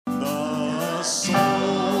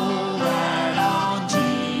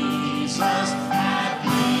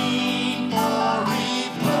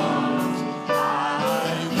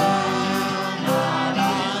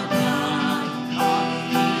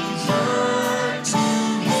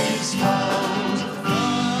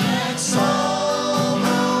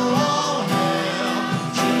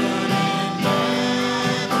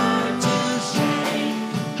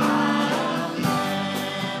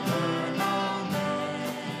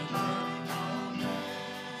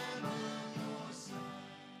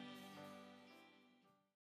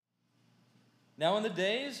Now in the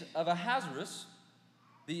days of Ahasuerus,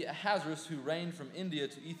 the Ahasuerus who reigned from India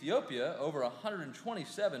to Ethiopia over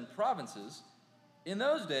 127 provinces, in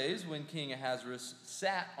those days when King Ahasuerus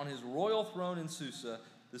sat on his royal throne in Susa,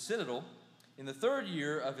 the citadel, in the 3rd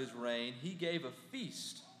year of his reign, he gave a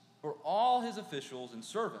feast for all his officials and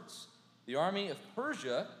servants. The army of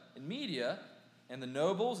Persia and Media and the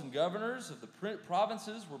nobles and governors of the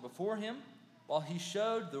provinces were before him, while he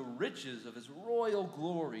showed the riches of his royal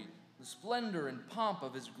glory, the splendor and pomp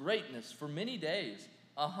of his greatness for many days,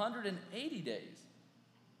 180 days.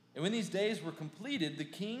 And when these days were completed, the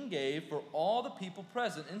king gave for all the people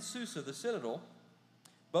present in Susa, the citadel,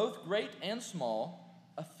 both great and small,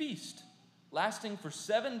 a feast lasting for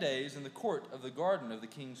 7 days in the court of the garden of the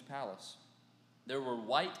king's palace. There were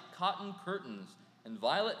white cotton curtains and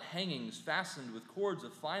violet hangings fastened with cords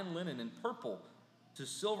of fine linen and purple to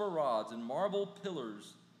silver rods and marble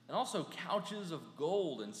pillars, and also couches of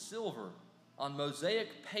gold and silver on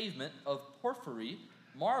mosaic pavement of porphyry,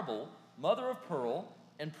 marble, mother of pearl,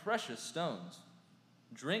 and precious stones.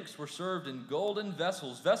 Drinks were served in golden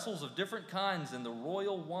vessels, vessels of different kinds, and the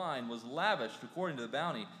royal wine was lavished according to the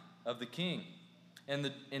bounty of the king.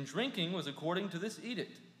 And drinking was according to this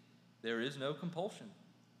edict. There is no compulsion.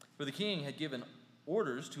 For the king had given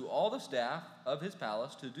orders to all the staff of his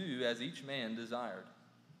palace to do as each man desired.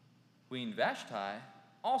 Queen Vashti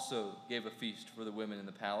also gave a feast for the women in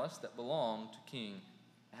the palace that belonged to King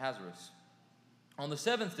Ahasuerus. On the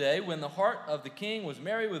 7th day, when the heart of the king was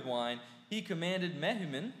merry with wine, he commanded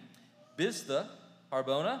Mehuman, Biztha,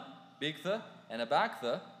 Harbona, Bigtha, and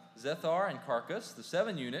Abagtha, Zethar, and Carcas, the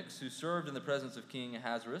 7 eunuchs who served in the presence of King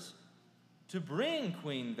Ahasuerus, to bring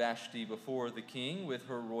Queen Vashti before the king with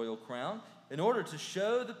her royal crown, in order to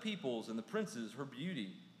show the peoples and the princes her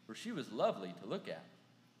beauty, for she was lovely to look at.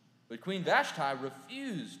 But Queen Vashti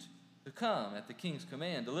refused to come at the king's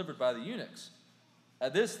command delivered by the eunuchs.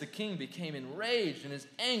 At this the king became enraged, and his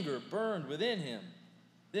anger burned within him.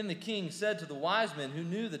 Then the king said to the wise men who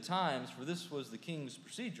knew the times, for this was the king's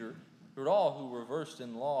procedure, toward all who were versed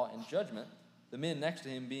in law and judgment, the men next to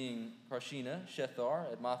him being Karshena, Shethar,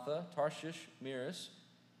 Admatha, Tarshish, Meres,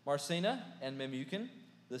 Marsena, and Memucan,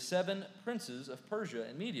 the 7 princes of Persia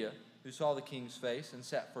and Media, who saw the king's face and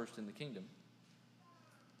sat first in the kingdom.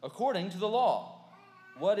 According to the law,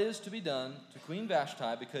 what is to be done to Queen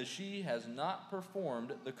Vashti because she has not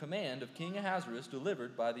performed the command of King Ahasuerus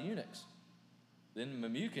delivered by the eunuchs? Then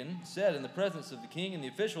Memucan said in the presence of the king and the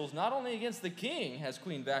officials, not only against the king has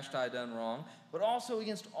Queen Vashti done wrong, but also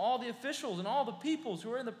against all the officials and all the peoples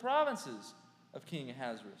who are in the provinces of King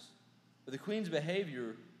Ahasuerus. For the queen's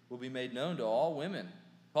behavior will be made known to all women,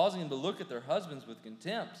 causing them to look at their husbands with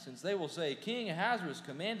contempt, since they will say, King Ahasuerus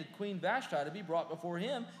commanded Queen Vashti to be brought before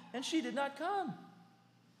him, and she did not come.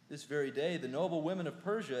 This very day, the noble women of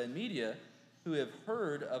Persia and Media, who have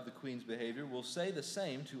heard of the queen's behavior, will say the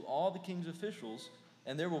same to all the king's officials,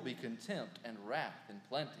 and there will be contempt and wrath in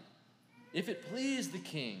plenty. If it please the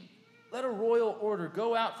king, let a royal order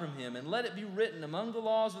go out from him, and let it be written among the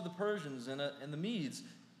laws of the Persians and the Medes,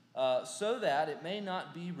 so that it may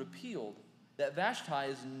not be repealed, that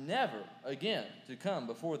Vashti is never again to come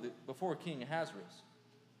before King Ahasuerus.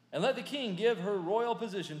 And let the king give her royal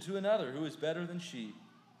position to another who is better than she.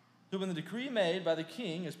 So when the decree made by the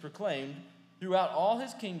king is proclaimed throughout all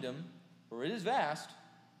his kingdom, for it is vast,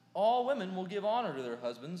 all women will give honor to their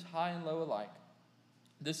husbands, high and low alike.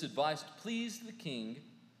 This advice pleased the king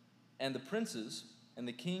and the princes, and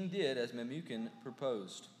the king did as Memucan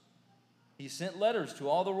proposed. He sent letters to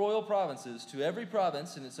all the royal provinces, to every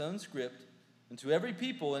province in its own script, and to every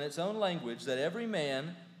people in its own language, that every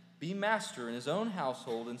man be master in his own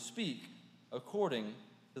household and speak according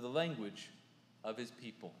to the language of his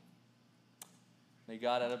people. May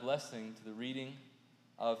God add a blessing to the reading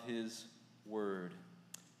of his word.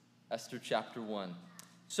 Esther chapter 1.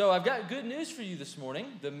 So I've got good news for you this morning.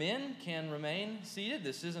 The men can remain seated.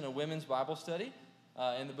 This isn't a women's Bible study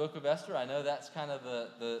in the book of Esther. I know that's kind of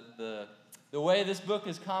the way this book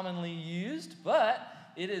is commonly used, but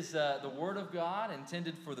it is the word of God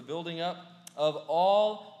intended for the building up of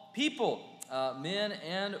all people, men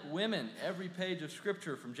and women. Every page of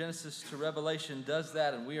Scripture from Genesis to Revelation does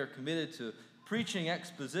that, and we are committed to preaching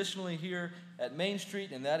expositionally here at Main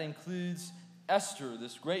Street, and that includes Esther,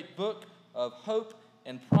 this great book of hope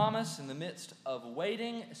and promise in the midst of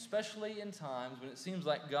waiting, especially in times when it seems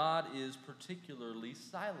like God is particularly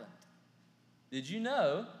silent. Did you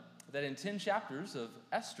know that in 10 chapters of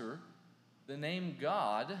Esther, the name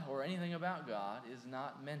God or anything about God is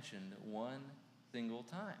not mentioned one single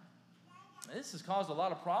time? This has caused a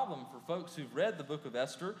lot of problem for folks who've read the book of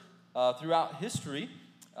Esther throughout history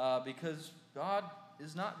because God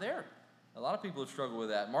is not there. A lot of people have struggled with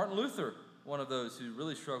that. Martin Luther, one of those who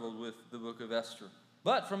really struggled with the book of Esther.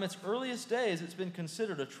 But from its earliest days, it's been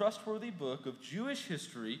considered a trustworthy book of Jewish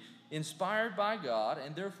history, inspired by God,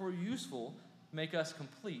 and therefore useful to make us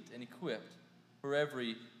complete and equipped for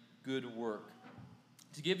every good work.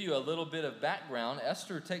 To give you a little bit of background,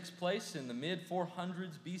 Esther takes place in the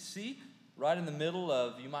mid-400s BC, right in the middle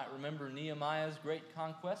of, you might remember, Nehemiah's great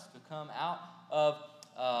conquest to come out of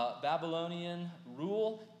Babylonian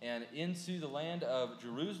rule and into the land of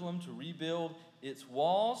Jerusalem to rebuild its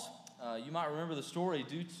walls. You might remember the story.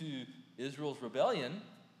 Due to Israel's rebellion,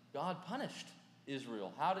 God punished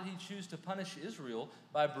Israel. How did he choose to punish Israel?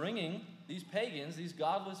 By bringing these pagans, these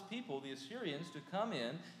godless people, the Assyrians, to come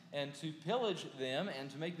in and to pillage them and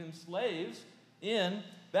to make them slaves in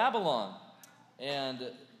Babylon.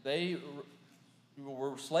 And they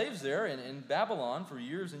were slaves there in Babylon for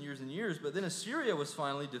years and years and years. But then Assyria was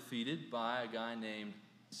finally defeated by a guy named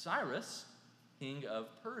Cyrus, king of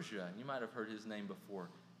Persia. And you might have heard his name before.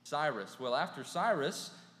 Cyrus. Well, after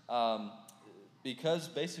Cyrus, because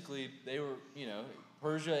basically they were,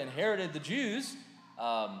 Persia inherited the Jews,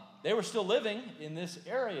 they were still living in this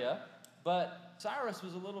area, but Cyrus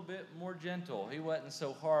was a little bit more gentle. He wasn't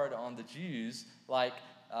so hard on the Jews like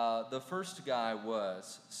the first guy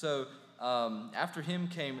was. So after him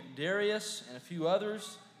came Darius and a few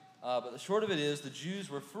others, but the short of it is the Jews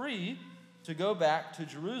were free to go back to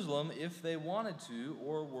Jerusalem if they wanted to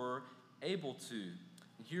or were able to.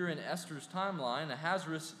 Here in Esther's timeline,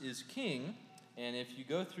 Ahasuerus is king, and if you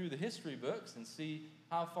go through the history books and see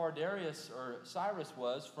how far Darius or Cyrus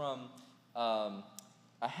was from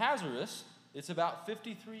Ahasuerus, it's about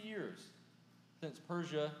 53 years since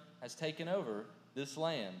Persia has taken over this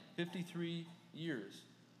land. 53 years.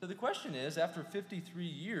 So the question is, after 53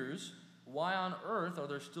 years, why on earth are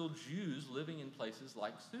there still Jews living in places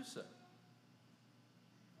like Susa?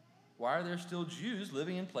 Why are there still Jews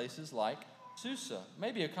living in places like Susa?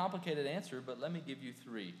 Maybe a complicated answer, but let me give you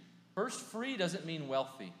three. First, free doesn't mean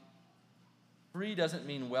wealthy. Free doesn't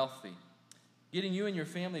mean wealthy. Getting you and your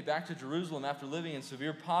family back to Jerusalem after living in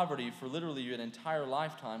severe poverty for literally an entire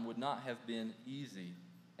lifetime would not have been easy.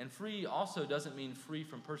 And free also doesn't mean free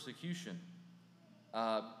from persecution.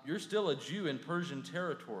 You're still a Jew in Persian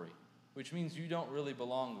territory, which means you don't really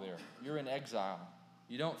belong there. You're in exile.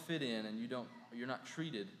 You don't fit in, and you're not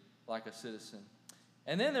treated like a citizen.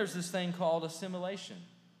 And then there's this thing called assimilation.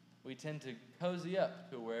 We tend to cozy up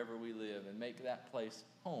to wherever we live and make that place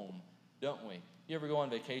home, don't we? You ever go on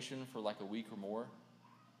vacation for like a week or more?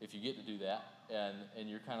 If you get to do that, and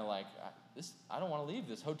you're kind of like, I don't want to leave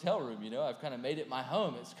this hotel room, I've kind of made it my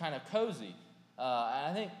home. It's kind of cozy. And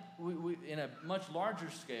I think we in a much larger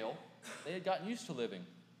scale, they had gotten used to living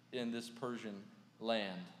in this Persian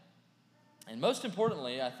land. And most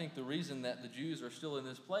importantly, I think the reason that the Jews are still in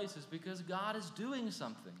this place is because God is doing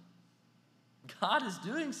something. God is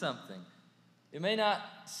doing something. You may not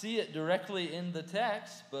see it directly in the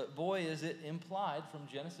text, but boy, is it implied from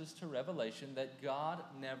Genesis to Revelation that God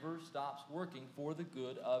never stops working for the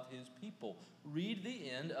good of his people. Read the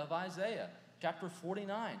end of Isaiah, chapter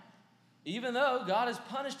 49. Even though God has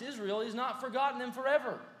punished Israel, he's not forgotten them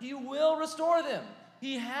forever. He will restore them.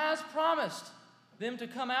 He has promised them to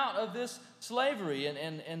come out of this slavery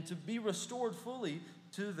and to be restored fully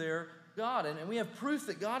to their God. And we have proof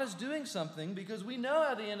that God is doing something because we know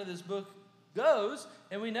how the end of this book goes,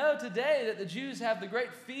 and we know today that the Jews have the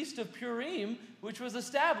great feast of Purim, which was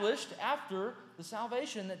established after the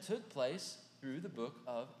salvation that took place through the book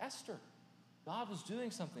of Esther. God was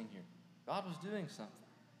doing something here. God was doing something.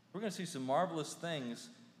 We're going to see some marvelous things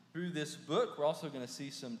through this book. We're also going to see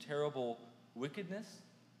some terrible wickedness.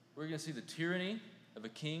 We're going to see the tyranny of a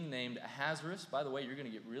king named Ahasuerus. By the way, you're going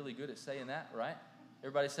to get really good at saying that, right?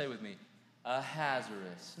 Everybody say with me,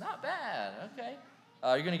 Ahasuerus. Not bad, okay.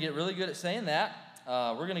 You're going to get really good at saying that.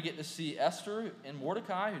 We're going to get to see Esther and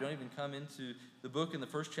Mordecai, who don't even come into the book in the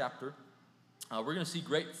first chapter. We're going to see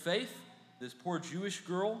great faith, this poor Jewish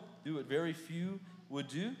girl do what very few would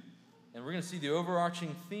do. And we're going to see the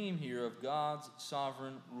overarching theme here of God's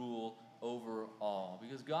sovereign rule over all.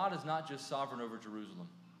 Because God is not just sovereign over Jerusalem.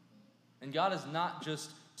 And God is not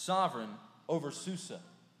just sovereign over Susa.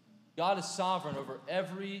 God is sovereign over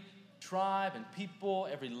every tribe and people,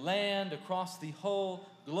 every land across the whole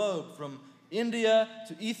globe, from India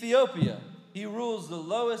to Ethiopia. He rules the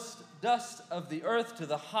lowest dust of the earth to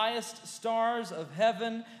the highest stars of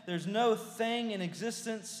heaven. There's no thing in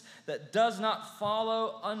existence that does not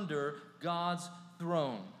follow under God's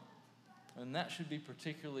throne. And that should be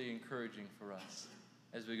particularly encouraging for us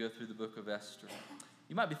as we go through the book of Esther.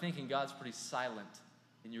 You might be thinking God's pretty silent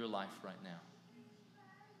in your life right now.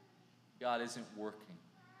 God isn't working.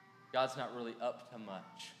 God's not really up to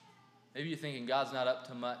much. Maybe you're thinking God's not up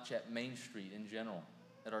to much at Main Street in general,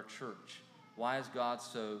 at our church. Why is God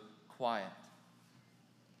so quiet?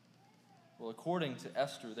 Well, according to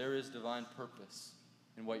Esther, there is divine purpose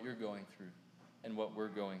in what you're going through and what we're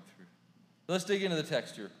going through. So let's dig into the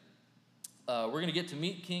text here. We're going to get to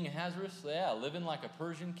meet King Ahasuerus. Yeah, living like a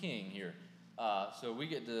Persian king here. So we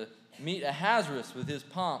get to meet Ahasuerus with his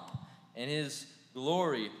pomp and his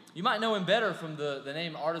glory. You might know him better from the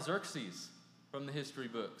name Artaxerxes from the history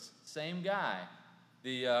books. Same guy.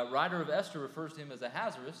 The writer of Esther refers to him as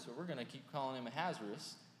Ahasuerus, so we're going to keep calling him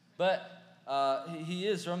Ahasuerus. But he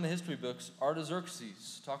is, from the history books,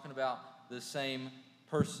 Artaxerxes, talking about the same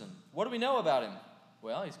person. What do we know about him?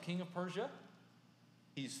 Well, he's king of Persia.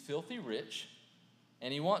 He's filthy rich,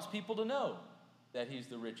 and he wants people to know that he's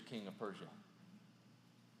the rich king of Persia.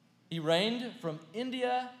 He reigned from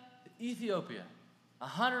India to Ethiopia,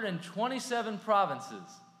 127 provinces.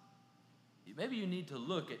 Maybe you need to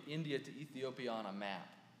look at India to Ethiopia on a map,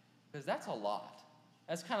 because that's a lot.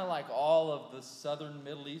 That's kind of like all of the southern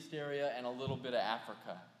Middle East area and a little bit of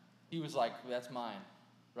Africa. He was like, that's mine,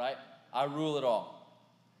 right? I rule it all.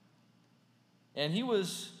 And he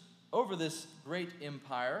was over this great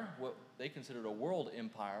empire, what they considered a world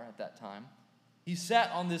empire at that time. He sat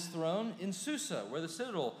on this throne in Susa, where the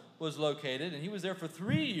citadel was located, and he was there for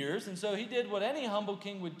 3 years. And so he did what any humble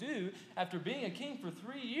king would do. After being a king for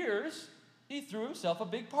 3 years, he threw himself a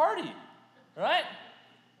big party, right?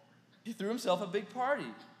 He threw himself a big party.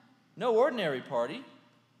 No ordinary party.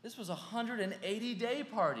 This was a 180-day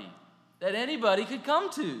party that anybody could come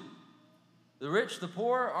to. The rich, the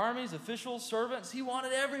poor, armies, officials, servants, he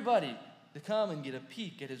wanted everybody to come and get a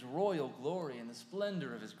peek at his royal glory and the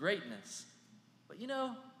splendor of his greatness. But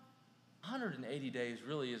 180 days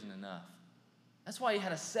really isn't enough. That's why he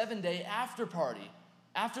had a 7-day after party,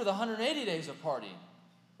 after the 180 days of partying,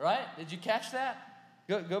 right? Did you catch that?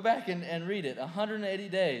 Go back and read it. 180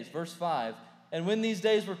 days, verse 5. And when these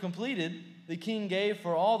days were completed, the king gave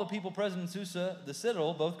for all the people present in Susa, the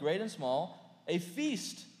citadel, both great and small, a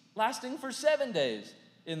feast lasting for 7 days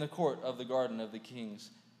in the court of the garden of the king's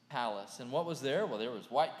palace. And what was there? Well, there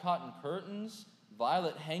was white cotton curtains,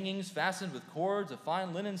 violet hangings fastened with cords, of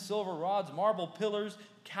fine linen, silver rods, marble pillars,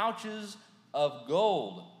 couches of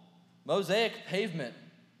gold, mosaic pavement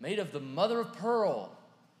made of the mother of pearl.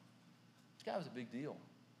 This guy was a big deal.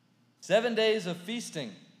 7 days of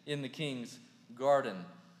feasting in the king's garden.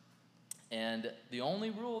 And the only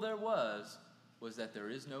rule there was that there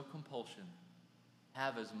is no compulsion.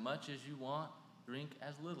 Have as much as you want, drink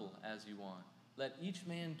as little as you want. Let each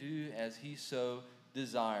man do as he so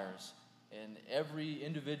desires. And every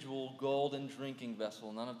individual golden drinking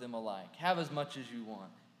vessel, none of them alike. Have as much as you want.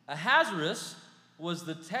 Ahasuerus was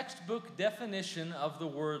the textbook definition of the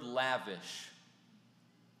word lavish.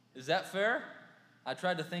 Is that fair? I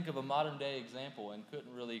tried to think of a modern day example and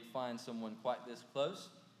couldn't really find someone quite this close.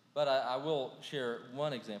 But I will share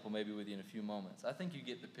one example maybe with you in a few moments. I think you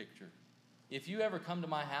get the picture. If you ever come to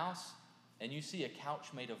my house and you see a couch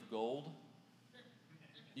made of gold,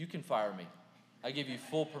 you can fire me. I give you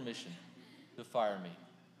full permission to fire me.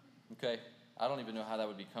 Okay? I don't even know how that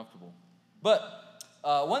would be comfortable. But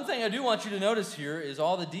one thing I do want you to notice here is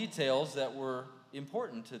all the details that were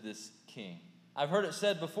important to this king. I've heard it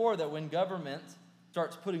said before that when government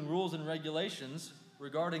starts putting rules and regulations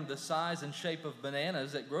regarding the size and shape of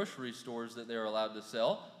bananas at grocery stores that they're allowed to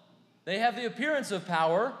sell, they have the appearance of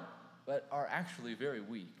power, but are actually very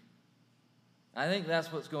weak. I think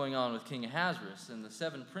that's what's going on with King Ahasuerus and the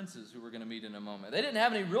 7 princes who we're going to meet in a moment. They didn't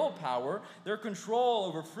have any real power. Their control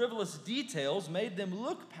over frivolous details made them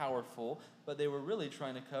look powerful, but they were really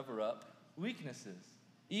trying to cover up weaknesses.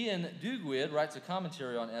 Ian Duguid writes a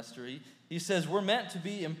commentary on Esther. He says, we're meant to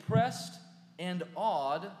be impressed and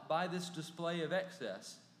awed by this display of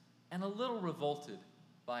excess and a little revolted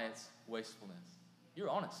by its wastefulness. You're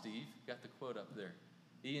on it, Steve. Got the quote up there.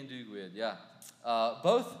 Ian Duguid, yeah.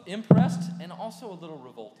 Both impressed and also a little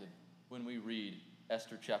revolted when we read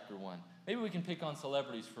Esther chapter 1. Maybe we can pick on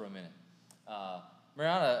celebrities for a minute.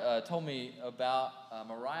 Mariana told me about a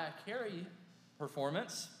Mariah Carey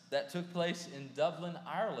performance that took place in Dublin,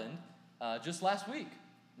 Ireland, just last week.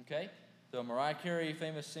 Okay? So Mariah Carey,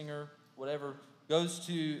 famous singer, whatever, goes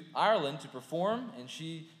to Ireland to perform, and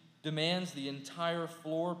she demands the entire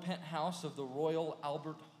floor penthouse of the Royal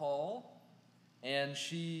Albert Hall. And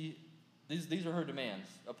these are her demands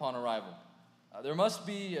upon arrival. There must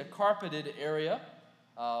be a carpeted area,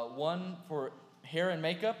 one for hair and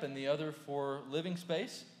makeup and the other for living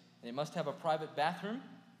space. And it must have a private bathroom.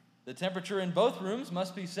 The temperature in both rooms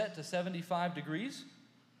must be set to 75 degrees.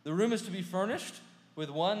 The room is to be furnished with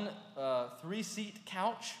one 3-seat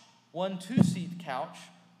couch one two-seat couch,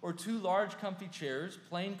 or 2 large comfy chairs,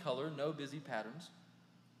 plain color, no busy patterns.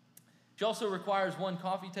 She also requires 1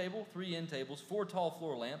 coffee table, 3 end tables, 4 tall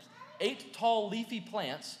floor lamps, 8 tall leafy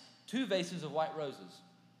plants, 2 vases of white roses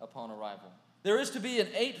upon arrival. There is to be an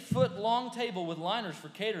 8-foot long table with liners for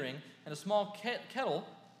catering and a small kettle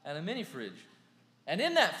and a mini fridge. And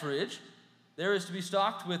in that fridge, there is to be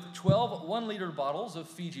stocked with 12 1-liter bottles of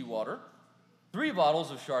Fiji water, 3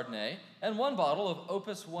 bottles of Chardonnay, and 1 bottle of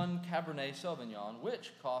Opus 1 Cabernet Sauvignon,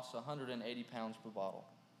 which costs 180 pounds per bottle.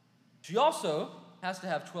 She also has to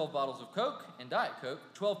have 12 bottles of Coke and Diet Coke,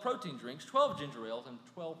 12 protein drinks, 12 ginger ales, and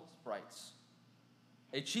 12 Sprites.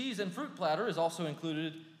 A cheese and fruit platter is also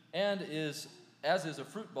included, and as is a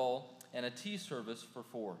fruit bowl and a tea service for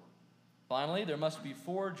 4. Finally, there must be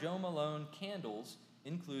 4 Jo Malone candles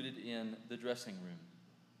included in the dressing room.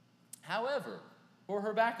 However, for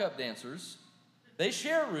her backup dancers, they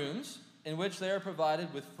share rooms in which they are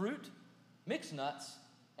provided with fruit, mixed nuts,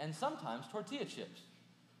 and sometimes tortilla chips.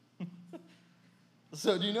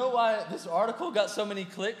 So do you know why this article got so many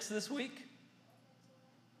clicks this week?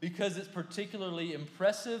 Because it's particularly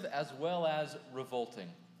impressive as well as revolting.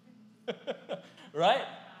 Right?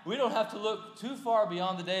 We don't have to look too far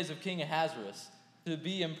beyond the days of King Ahasuerus to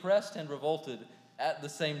be impressed and revolted at the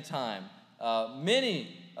same time.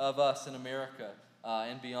 Many of us in America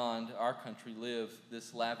and beyond our country live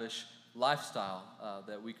this lavish lifestyle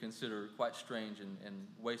that we consider quite strange and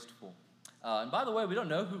wasteful. And by the way, we don't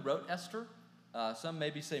know who wrote Esther. Some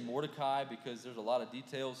maybe say Mordecai because there's a lot of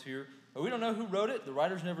details here. But we don't know who wrote it. The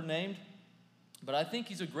writer's never named. But I think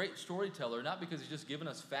he's a great storyteller, not because he's just given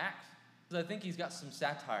us facts, because I think he's got some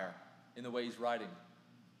satire in the way he's writing.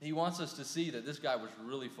 He wants us to see that this guy was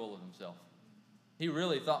really full of himself. He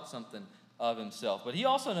really thought something of himself. But he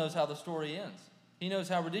also knows how the story ends. He knows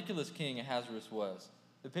how ridiculous King Ahasuerus was.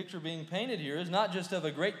 The picture being painted here is not just of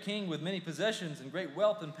a great king with many possessions and great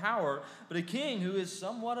wealth and power, but a king who is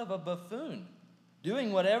somewhat of a buffoon,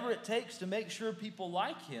 doing whatever it takes to make sure people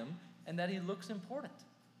like him and that he looks important.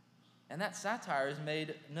 And that satire is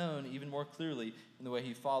made known even more clearly in the way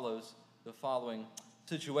he follows the following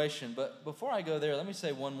situation. But before I go there, let me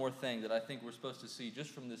say one more thing that I think we're supposed to see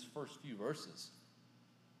just from this first few verses.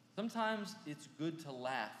 Sometimes it's good to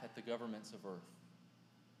laugh at the governments of earth.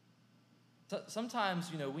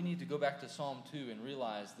 Sometimes, we need to go back to Psalm 2 and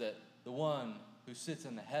realize that the one who sits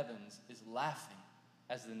in the heavens is laughing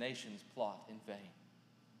as the nations plot in vain.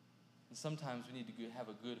 And sometimes we need to have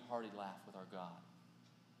a good, hearty laugh with our God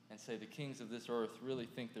and say the kings of this earth really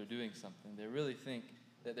think they're doing something. They really think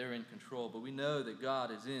that they're in control. But we know that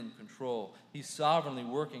God is in control. He's sovereignly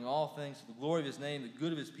working all things to the glory of his name, the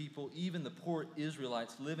good of his people, even the poor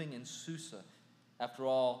Israelites living in Susa. After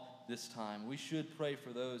all this time, we should pray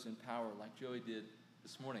for those in power like Joey did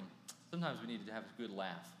this morning. Sometimes we need to have a good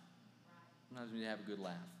laugh. Sometimes we need to have a good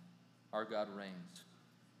laugh. Our God reigns.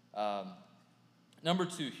 Number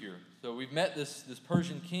 2 here. So we've met this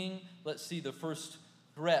Persian king. Let's see the first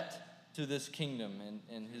threat to this kingdom,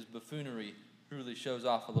 and his buffoonery truly shows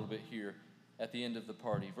off a little bit here at the end of the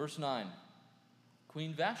party. Verse 9,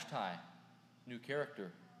 Queen Vashti, new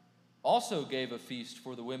character, also gave a feast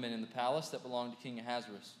for the women in the palace that belonged to King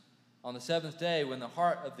Ahasuerus. On the 7th day, when the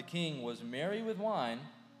heart of the king was merry with wine,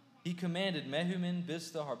 he commanded Mehuman,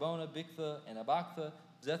 Biztha, Harbona, Bigtha, and Abagtha,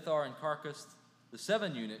 Zethar, and Carcass, the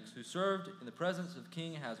 7 eunuchs who served in the presence of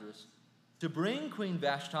King Ahasuerus, to bring Queen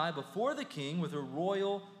Vashti before the king with her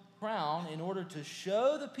royal crown in order to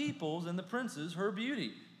show the peoples and the princes her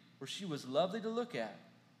beauty, for she was lovely to look at.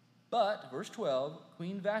 But, verse 12,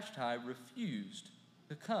 Queen Vashti refused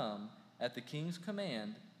to come at the king's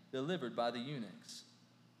command delivered by the eunuchs.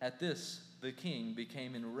 At this, the king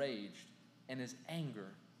became enraged, and his anger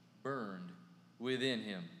burned within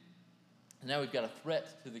him. And now we've got a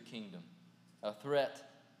threat to the kingdom, a threat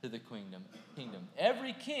to the kingdom.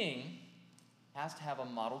 Every king has to have a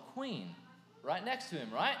model queen right next to him,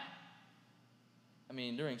 right? I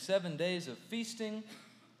mean, during 7 days of feasting,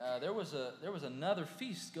 there was another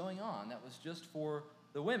feast going on that was just for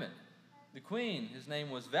the women. The queen, whose name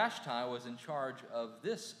was Vashti, was in charge of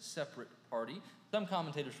this separate party. Some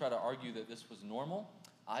commentators try to argue that this was normal.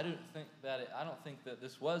 I don't think that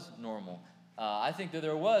this was normal. I think that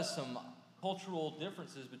there was some cultural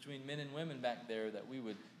differences between men and women back there that we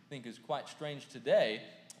would think is quite strange today.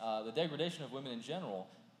 The degradation of women in general.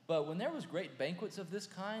 But when there was great banquets of this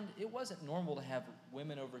kind, it wasn't normal to have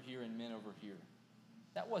women over here and men over here.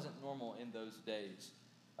 That wasn't normal in those days.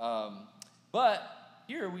 But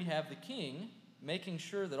here we have the king making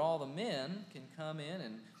sure that all the men can come in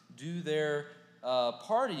and do their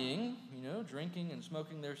partying, drinking and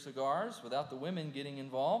smoking their cigars without the women getting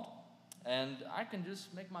involved. And I can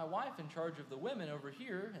just make my wife in charge of the women over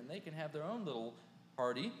here, and they can have their own little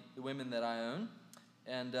party, the women that I own.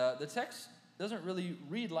 And the text doesn't really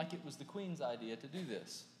read like it was the queen's idea to do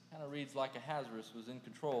this. It kind of reads like Ahasuerus was in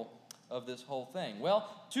control of this whole thing. Well,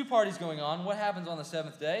 two parties going on. What happens on the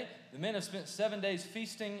seventh day? The men have spent 7 days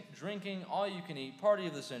feasting, drinking, all you can eat, party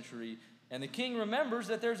of the century. And the king remembers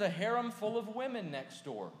that there's a harem full of women next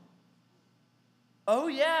door. Oh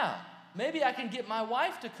yeah, maybe I can get my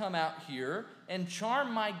wife to come out here and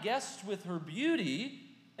charm my guests with her beauty,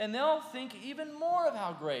 and they'll think even more of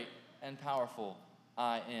how great and powerful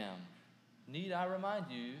I am. Need I remind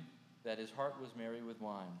you that his heart was merry with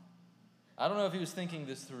wine? I don't know if he was thinking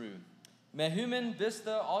this through. Mehuman,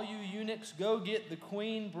 Biztha, all you eunuchs, go get the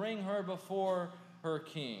queen, bring her before her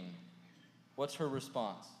king. What's her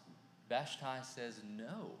response? Vashti says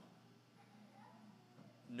no.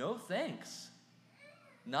 No thanks.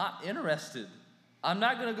 Not interested. I'm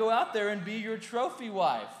not going to go out there and be your trophy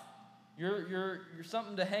wife. You're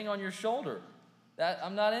something to hang on your shoulder.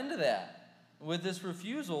 I'm not into that. With this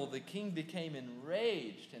refusal, the king became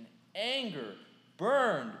enraged, and anger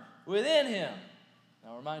burned within him.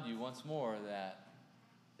 I'll remind you once more that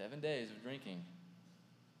 7 days of drinking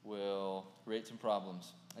will create some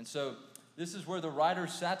problems. And so this is where the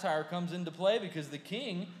writer's satire comes into play, because the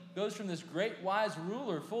king goes from this great wise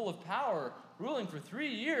ruler full of power, ruling for 3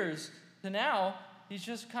 years, to now he's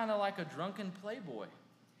just kind of like a drunken playboy,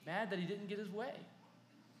 mad that he didn't get his way.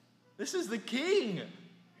 This is the king,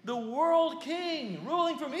 the world king,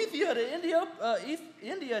 ruling from India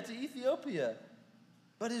to Ethiopia.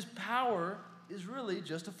 But his power is really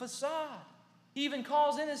just a facade. He even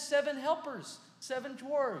calls in his 7 helpers, 7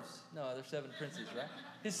 dwarves. No, they're 7 princes, right?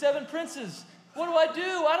 His 7 princes. What do I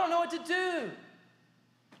do? I don't know what to do.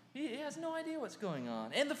 He has no idea what's going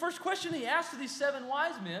on. And the first question he asks to these 7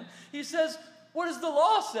 wise men, he says, what does the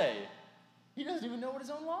law say? He doesn't even know what his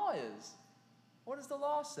own law is. What does the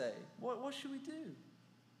law say? What should we do?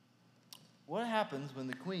 What happens when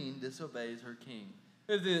the queen disobeys her king?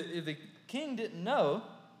 If the king didn't know,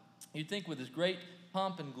 you'd think with his great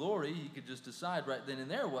pomp and glory, he could just decide right then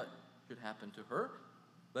and there what should happen to her.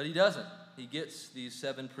 But he doesn't. He gets these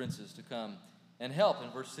 7 princes to come and help. In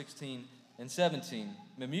verse 16 and 17,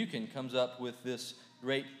 Memucan comes up with this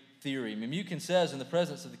great theory. Memucan says, in the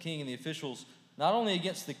presence of the king and the officials, not only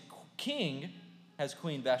against the king has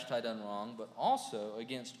Queen Vashti done wrong, but also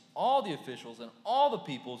against all the officials and all the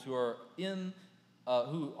peoples who are in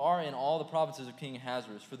all the provinces of King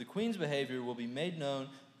Ahasuerus. For the queen's behavior will be made known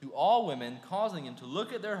to all women, causing them to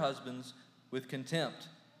look at their husbands with contempt,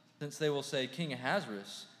 since they will say, King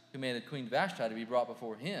Ahasuerus commanded Queen Vashti to be brought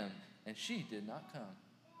before him, and she did not come.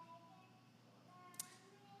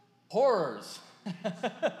 Horrors.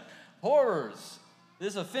 Horrors.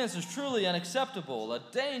 This offense is truly unacceptable, a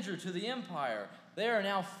danger to the empire. They are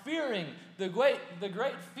now fearing the great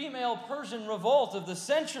female Persian revolt of the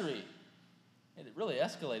century. And it really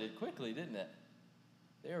escalated quickly, didn't it?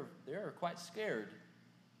 They're quite scared.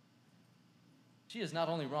 She has not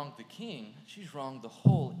only wronged the king, she's wronged the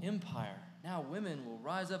whole empire. Now women will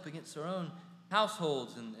rise up against their own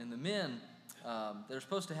households and the men that are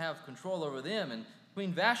supposed to have control over them. And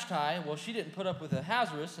Queen Vashti, well, she didn't put up with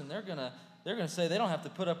Ahasuerus, and they're gonna say they don't have to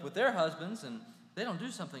put up with their husbands, and if they don't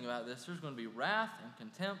do something about this, there's going to be wrath and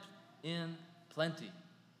contempt in plenty.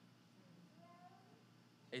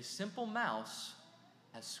 A simple mouse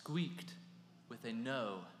has squeaked with a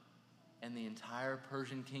no, and the entire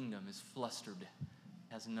Persian kingdom is flustered,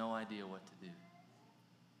 has no idea what to do.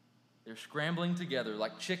 They're scrambling together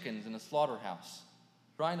like chickens in a slaughterhouse,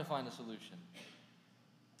 trying to find a solution.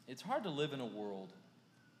 It's hard to live in a world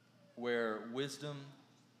where wisdom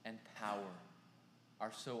and power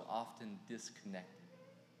are so often disconnected.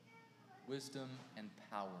 Wisdom and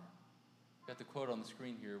power. Got the quote on the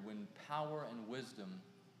screen here. When power and wisdom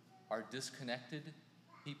are disconnected,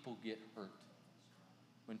 people get hurt.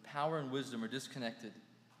 When power and wisdom are disconnected,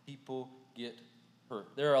 people get hurt.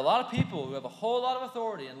 There are a lot of people who have a whole lot of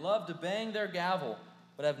authority and love to bang their gavel,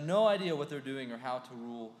 but have no idea what they're doing or how to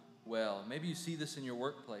rule well. Maybe you see this in your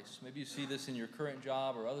workplace. Maybe you see this in your current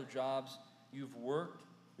job or other jobs you've worked.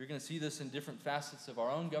 You're going to see this in different facets of our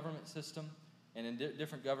own government system and in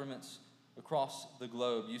different governments across the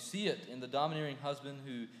globe. You see it in the domineering husband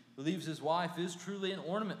who believes his wife is truly an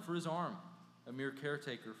ornament for his arm, a mere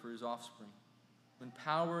caretaker for his offspring. When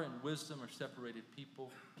power and wisdom are separated, people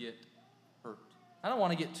get hurt. I don't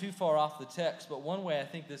want to get too far off the text, but one way I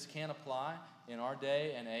think this can apply in our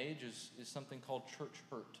day and age is something called church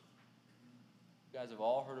hurt. You guys have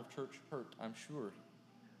all heard of church hurt, I'm sure.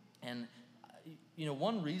 And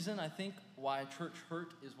one reason I think why church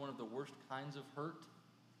hurt is one of the worst kinds of hurt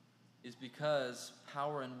is because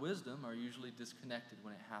power and wisdom are usually disconnected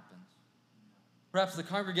when it happens. Perhaps the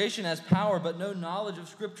congregation has power but no knowledge of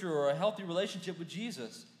Scripture or a healthy relationship with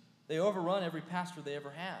Jesus. They overrun every pastor they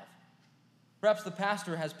ever have. Perhaps the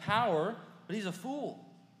pastor has power, but he's a fool,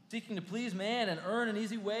 seeking to please man and earn an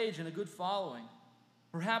easy wage and a good following.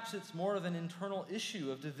 Perhaps it's more of an internal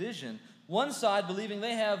issue of division. One side believing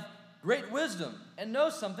they have great wisdom and know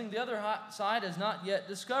something the other side has not yet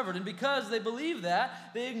discovered. And because they believe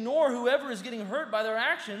that, they ignore whoever is getting hurt by their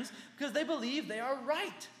actions because they believe they are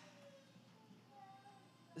right.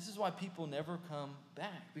 This is why people never come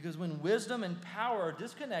back. Because when wisdom and power are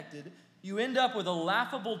disconnected, you end up with a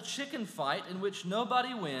laughable chicken fight in which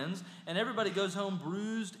nobody wins and everybody goes home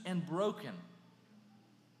bruised and broken.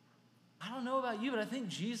 I don't know about you, but I think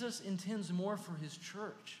Jesus intends more for his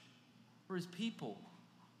church, for his people.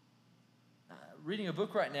 Reading a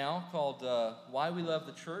book right now called Why We Love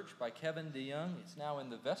the Church by Kevin DeYoung. It's now in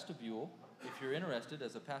the vestibule if you're interested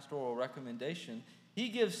as a pastoral recommendation. He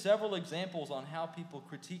gives several examples on how people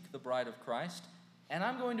critique the bride of Christ, and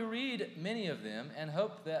I'm going to read many of them and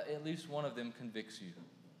hope that at least one of them convicts you.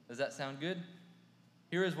 Does that sound good?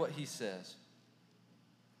 Here is what he says.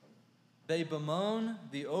 They bemoan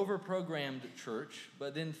the overprogrammed church,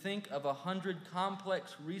 but then think of 100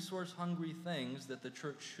 complex, resource-hungry things that the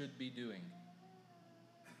church should be doing.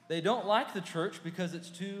 They don't like the church because it's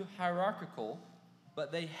too hierarchical,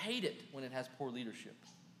 but they hate it when it has poor leadership.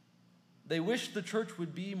 They wish the church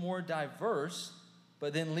would be more diverse,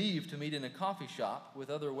 but then leave to meet in a coffee shop with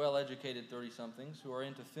other well-educated 30-somethings who are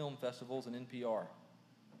into film festivals and NPR.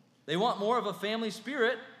 They want more of a family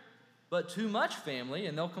spirit, but too much family,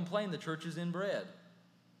 and they'll complain the church is inbred.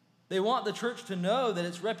 They want the church to know that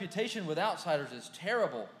its reputation with outsiders is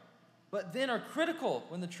terrible, but then are critical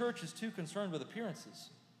when the church is too concerned with appearances.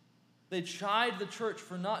 They chide the church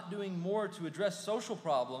for not doing more to address social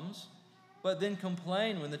problems, but then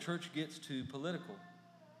complain when the church gets too political.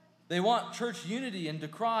 They want church unity and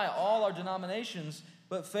decry all our denominations,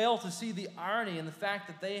 but fail to see the irony in the fact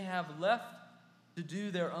that they have left to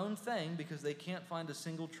do their own thing because they can't find a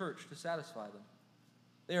single church to satisfy them.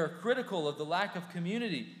 They are critical of the lack of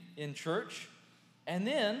community in church, and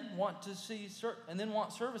then want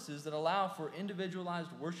services that allow for individualized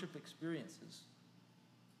worship experiences.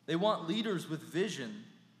 They want leaders with vision,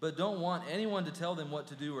 but don't want anyone to tell them what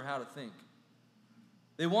to do or how to think.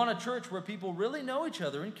 They want a church where people really know each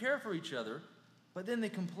other and care for each other, but then they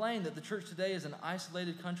complain that the church today is an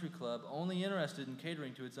isolated country club only interested in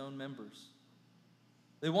catering to its own members.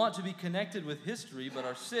 They want to be connected with history, but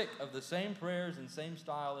are sick of the same prayers and same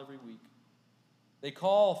style every week. They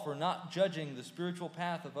call for not judging the spiritual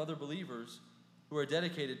path of other believers who are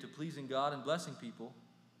dedicated to pleasing God and blessing people,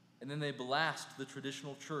 and then they blast the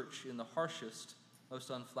traditional church in the harshest,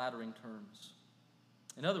 most unflattering terms.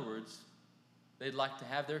 In other words, they'd like to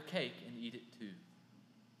have their cake and eat it too.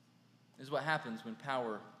 This is what happens when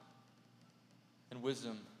power and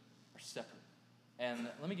wisdom are separate. And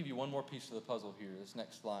let me give you one more piece of the puzzle here, this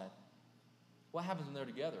next slide. What happens when they're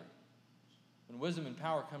together? When wisdom and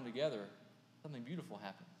power come together, something beautiful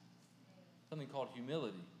happens. Something called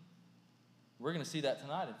humility. We're going to see that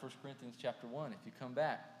tonight in 1 Corinthians chapter 1 if you come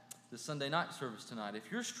back to Sunday night service tonight. If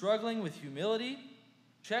you're struggling with humility,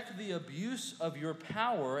 check the abuse of your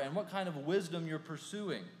power and what kind of wisdom you're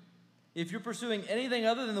pursuing. If you're pursuing anything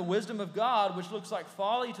other than the wisdom of God, which looks like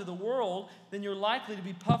folly to the world, then you're likely to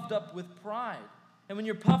be puffed up with pride. And when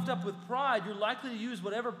you're puffed up with pride, you're likely to use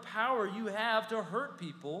whatever power you have to hurt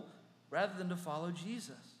people rather than to follow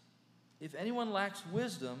Jesus. If anyone lacks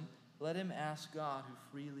wisdom, let him ask God who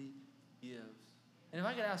freely gives. And if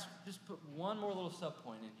I could ask, just put one more little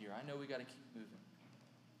subpoint in here. I know we got to keep moving.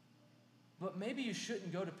 But maybe you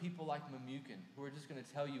shouldn't go to people like Mamukin, who are just going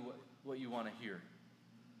to tell you what you want to hear.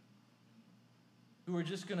 Who are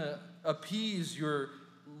just going to appease your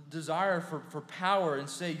desire for power and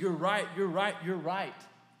say, you're right, you're right, you're right.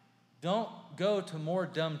 Don't go to more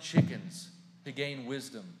dumb chickens to gain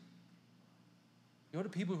wisdom. Go to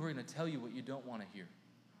people who are going to tell you what you don't want to hear.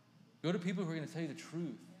 Go to people who are going to tell you the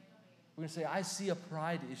truth. We're going to say, I see a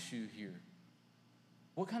pride issue here.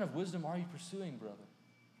 What kind of wisdom are you pursuing, brother?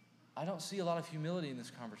 I don't see a lot of humility in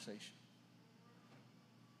this conversation.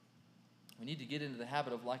 We need to get into the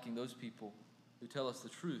habit of liking those people who tell us the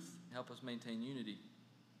truth and help us maintain unity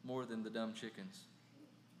more than the dumb chickens.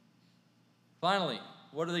 Finally,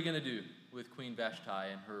 what are they going to do with Queen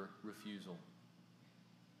Vashti and her refusal?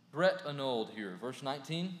 Threat annulled here. Verse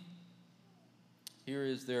 19. Here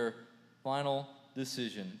is their final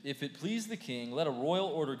decision. If it please the king, let a royal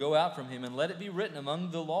order go out from him, and let it be written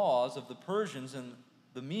among the laws of the Persians and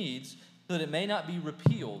the Medes, so that it may not be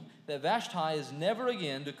repealed, that Vashti is never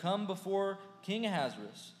again to come before King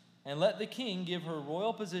Ahasuerus, and let the king give her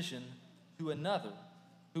royal position to another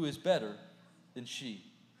who is better than she.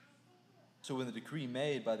 So when the decree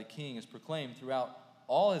made by the king is proclaimed throughout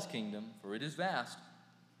all his kingdom, for it is vast,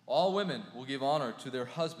 all women will give honor to their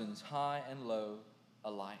husbands, high and low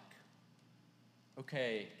alike.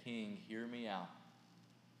 Okay, king, hear me out.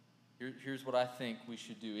 Here's what I think we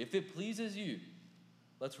should do. If it pleases you,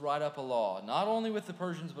 let's write up a law, not only with the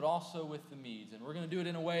Persians, but also with the Medes. And we're going to do it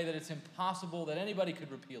in a way that it's impossible that anybody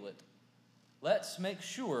could repeal it. Let's make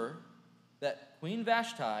sure that Queen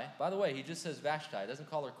Vashti, by the way, he just says Vashti, doesn't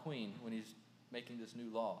call her queen when he's making this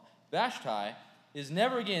new law. Vashti is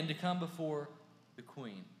never again to come before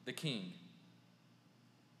the king.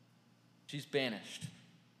 She's banished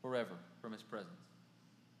forever from his presence.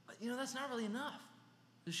 But that's not really enough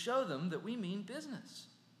to show them that we mean business.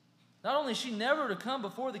 Not only is she never to come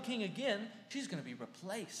before the king again, she's going to be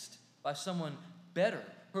replaced by someone better.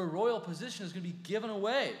 Her royal position is going to be given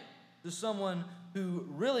away to someone who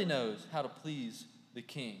really knows how to please the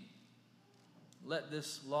king. Let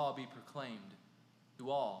this law be proclaimed to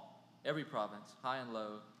all, every province, high and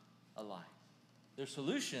low alike. Their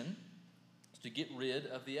solution is to get rid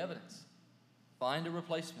of the evidence. Find a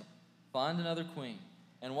replacement. Find another queen.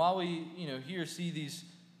 And while we, here see these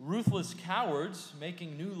ruthless cowards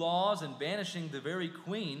making new laws and banishing the very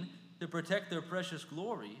queen to protect their precious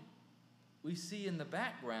glory, we see in the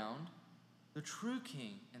background the true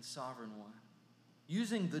king and sovereign one,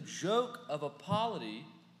 using the joke of a polity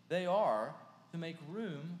they are to make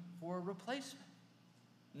room for a replacement.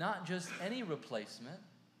 Not just any replacement,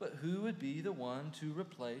 but who would be the one to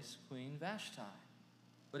replace Queen Vashti?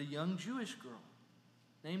 But a young Jewish girl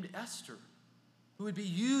named Esther, who would be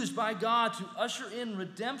used by God to usher in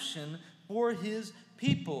redemption for his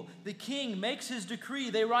people. The king makes his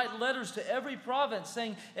decree. They write letters to every province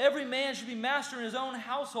saying every man should be master in his own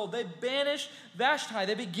household. They banish Vashti.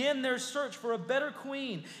 They begin their search for a better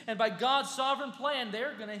queen. And by God's sovereign plan,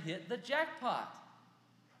 they're going to hit the jackpot.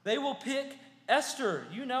 They will pick Esther.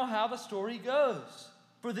 You know how the story goes.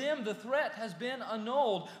 For them, the threat has been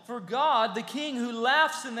annulled. For God, the king who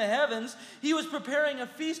laughs in the heavens, he was preparing a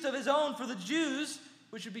feast of his own for the Jews,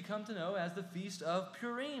 which would become to know as the Feast of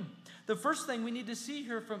Purim. The first thing we need to see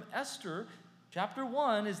here from Esther, chapter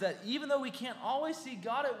 1, is that even though we can't always see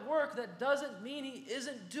God at work, that doesn't mean he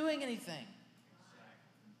isn't doing anything.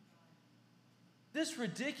 This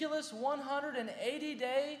ridiculous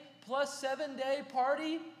 180-day plus 7-day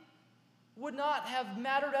party would not have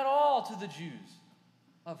mattered at all to the Jews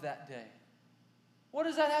of that day. What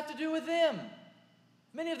does that have to do with them?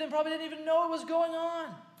 Many of them probably didn't even know what was going on.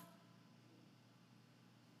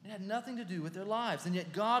 It had nothing to do with their lives. And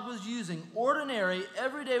yet God was using ordinary,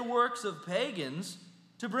 everyday works of pagans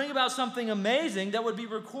to bring about something amazing that would be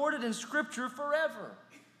recorded in Scripture forever.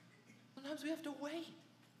 Sometimes we have to wait and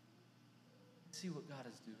see what God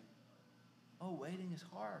is doing. Oh, waiting is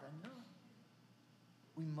hard, I know.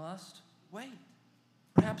 We must wait.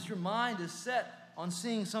 Perhaps your mind is set on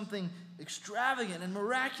seeing something extravagant and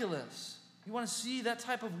miraculous. You want to see that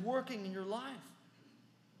type of working in your life.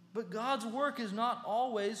 But God's work is not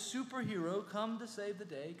always superhero, come to save the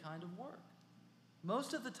day kind of work.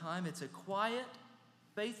 Most of the time, it's a quiet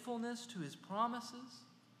faithfulness to his promises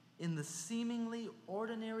in the seemingly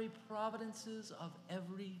ordinary providences of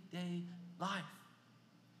everyday life.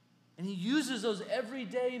 And he uses those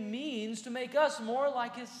everyday means to make us more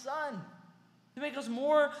like his Son, to make us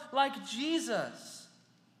more like Jesus.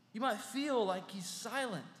 You might feel like he's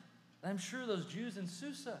silent. And I'm sure those Jews in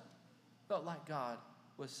Susa felt like God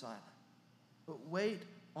was silent. But wait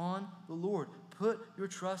on the Lord. Put your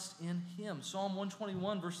trust in him. Psalm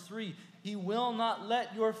 121, verse 3, he will not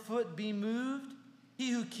let your foot be moved.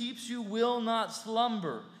 He who keeps you will not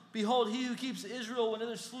slumber. Behold, he who keeps Israel will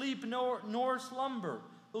neither sleep nor slumber.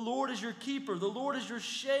 The Lord is your keeper. The Lord is your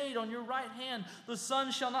shade on your right hand. The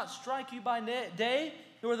sun shall not strike you by day,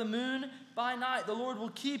 nor the moon by night. The Lord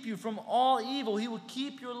will keep you from all evil. He will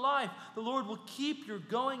keep your life. The Lord will keep your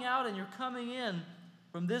going out and your coming in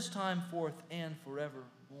from this time forth and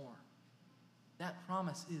forevermore. That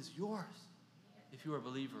promise is yours if you are a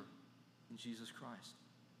believer in Jesus Christ.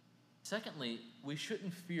 Secondly, we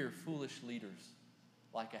shouldn't fear foolish leaders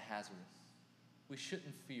like Ahasuerus. We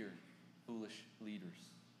shouldn't fear foolish leaders.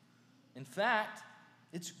 In fact,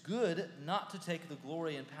 it's good not to take the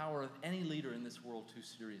glory and power of any leader in this world too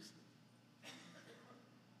seriously.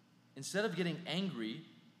 Instead of getting angry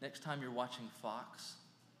next time you're watching Fox,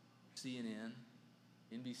 CNN,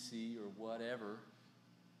 NBC, or whatever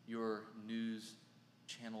your news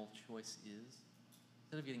channel choice is,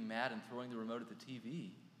 instead of getting mad and throwing the remote at the TV,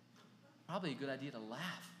 probably a good idea to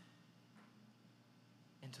laugh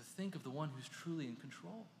and to think of the one who's truly in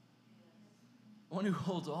control, the one who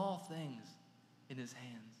holds all things in his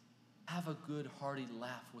hands. Have a good, hearty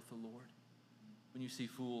laugh with the Lord when you see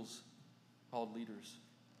fools called leaders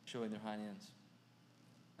showing their hind ends.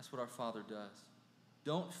 That's what our Father does.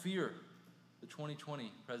 Don't fear the 2020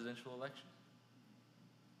 presidential election.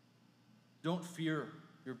 Don't fear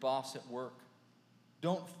your boss at work.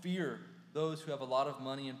 Don't fear those who have a lot of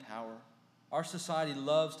money and power. Our society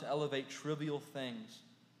loves to elevate trivial things.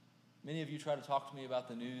 Many of you try to talk to me about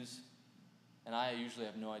the news, and I usually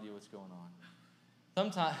have no idea what's going on.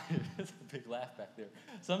 Sometimes, there's a big laugh back there.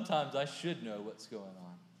 Sometimes I should know what's going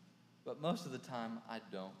on, but most of the time I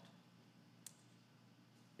don't.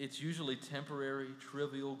 It's usually temporary,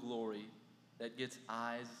 trivial glory that gets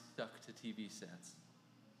eyes stuck to TV sets.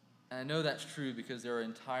 And I know that's true because there are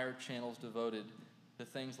entire channels devoted to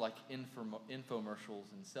things like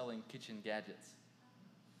infomercials and selling kitchen gadgets.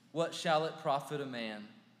 What shall it profit a man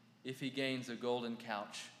if he gains a golden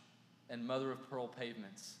couch and mother-of-pearl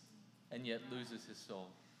pavements and yet loses his soul?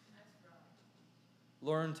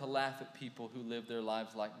 Learn to laugh at people who live their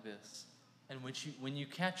lives like this. And when you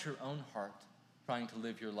catch your own heart trying to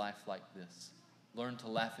live your life like this, learn to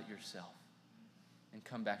laugh at yourself and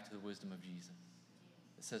come back to the wisdom of Jesus.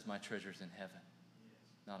 It says, my treasure's in heaven,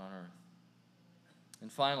 not on earth.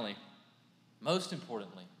 And finally, most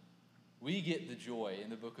importantly, we get the joy in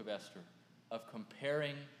the book of Esther of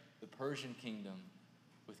comparing the Persian kingdom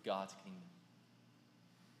with God's kingdom.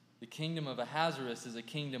 The kingdom of Ahasuerus is a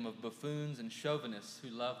kingdom of buffoons and chauvinists who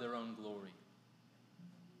love their own glory.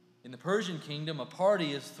 In the Persian kingdom, a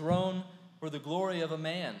party is thrown for the glory of a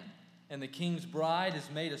man, and the king's bride is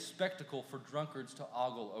made a spectacle for drunkards to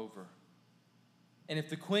ogle over. And if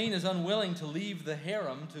the queen is unwilling to leave the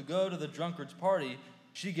harem to go to the drunkard's party,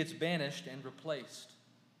 she gets banished and replaced.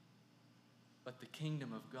 But the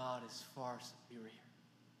kingdom of God is far superior.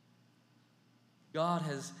 God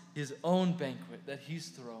has his own banquet that he's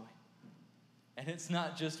throwing. And it's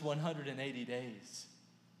not just 180 days.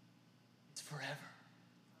 It's forever.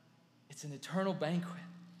 It's an eternal banquet.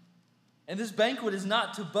 And this banquet is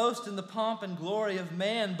not to boast in the pomp and glory of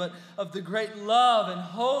man, but of the great love and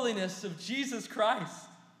holiness of Jesus Christ,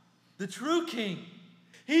 the true King.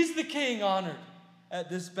 He's the King honored at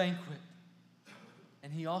this banquet.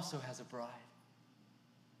 And he also has a bride.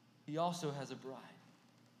 He also has a bride.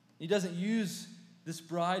 He doesn't use this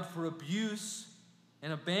bride for abuse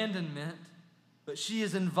and abandonment, but she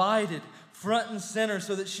is invited front and center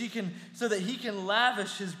so that he can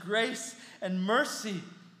lavish his grace and mercy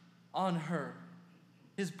on her.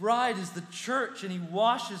 His bride is the church, and he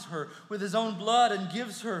washes her with his own blood and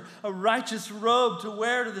gives her a righteous robe to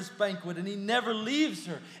wear to this banquet, and he never leaves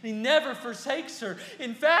her, and he never forsakes her.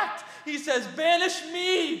 In fact, he says, banish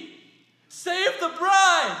me, save the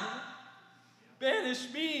bride. Banish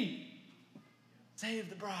me, save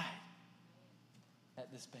the bride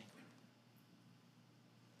at this banquet.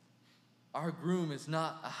 Our groom is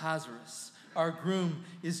not Ahasuerus. Our groom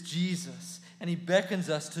is Jesus, and he beckons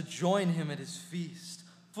us to join him at his feast,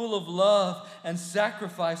 full of love and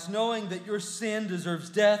sacrifice, knowing that your sin deserves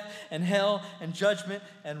death and hell and judgment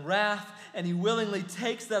and wrath, and he willingly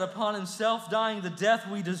takes that upon himself, dying the death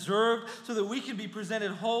we deserved, so that we can be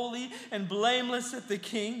presented holy and blameless at the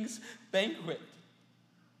King's banquet.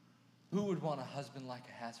 Who would want a husband like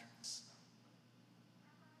Ahasuerus?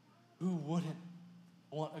 Who wouldn't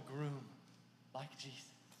want a groom like Jesus,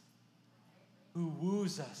 who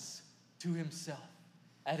woos us to himself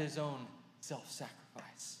at his own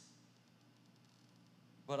self-sacrifice?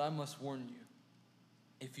 But I must warn you,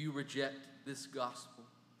 if you reject this gospel,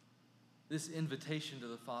 this invitation to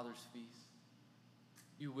the Father's feast,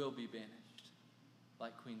 you will be banished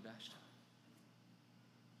like Queen Vashti.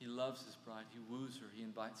 He loves his bride. He woos her. He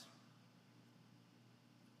invites her.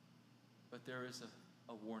 But there is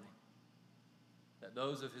a warning that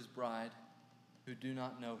those of his bride who do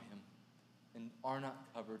not know him and are not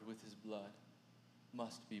covered with his blood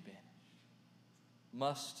must be banished,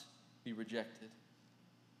 must be rejected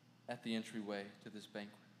at the entryway to this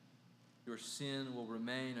banquet. Your sin will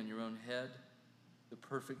remain on your own head. The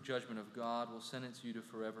perfect judgment of God will sentence you to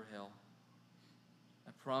forever hell.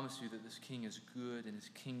 I promise you that this King is good and his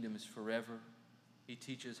kingdom is forever. He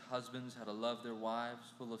teaches husbands how to love their wives,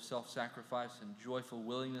 full of self-sacrifice and joyful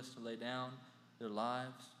willingness to lay down their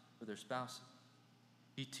lives for their spouses.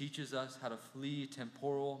 He teaches us how to flee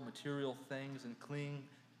temporal, material things and cling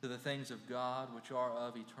to the things of God, which are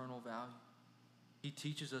of eternal value. He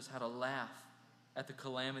teaches us how to laugh at the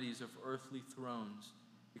calamities of earthly thrones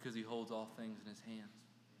because he holds all things in his hands.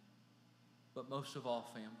 But most of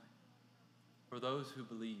all, family, for those who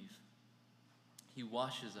believe, He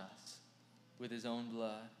washes us with his own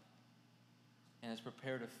blood and has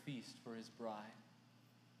prepared a feast for his bride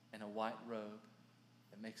and a white robe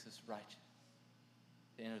that makes us righteous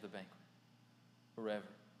to enter the banquet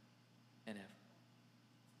forever and ever.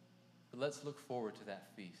 But let's look forward to that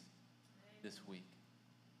feast this week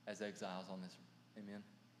as exiles on this earth. Amen.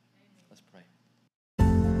 Let's pray.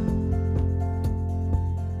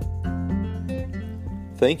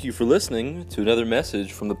 Thank you for listening to another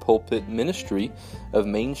message from the pulpit ministry of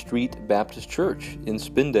Main Street Baptist Church in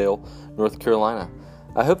Spindale, North Carolina.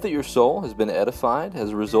 I hope that your soul has been edified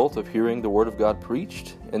as a result of hearing the Word of God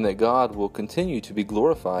preached, and that God will continue to be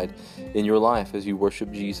glorified in your life as you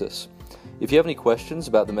worship Jesus. If you have any questions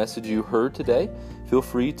about the message you heard today, feel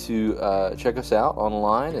free to check us out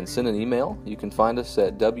online and send an email. You can find us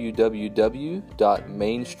at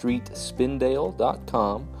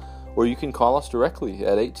www.mainstreetspindale.com, or you can call us directly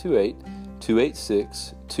at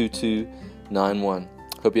 828-286-2291.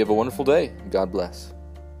 Hope you have a wonderful day. God bless.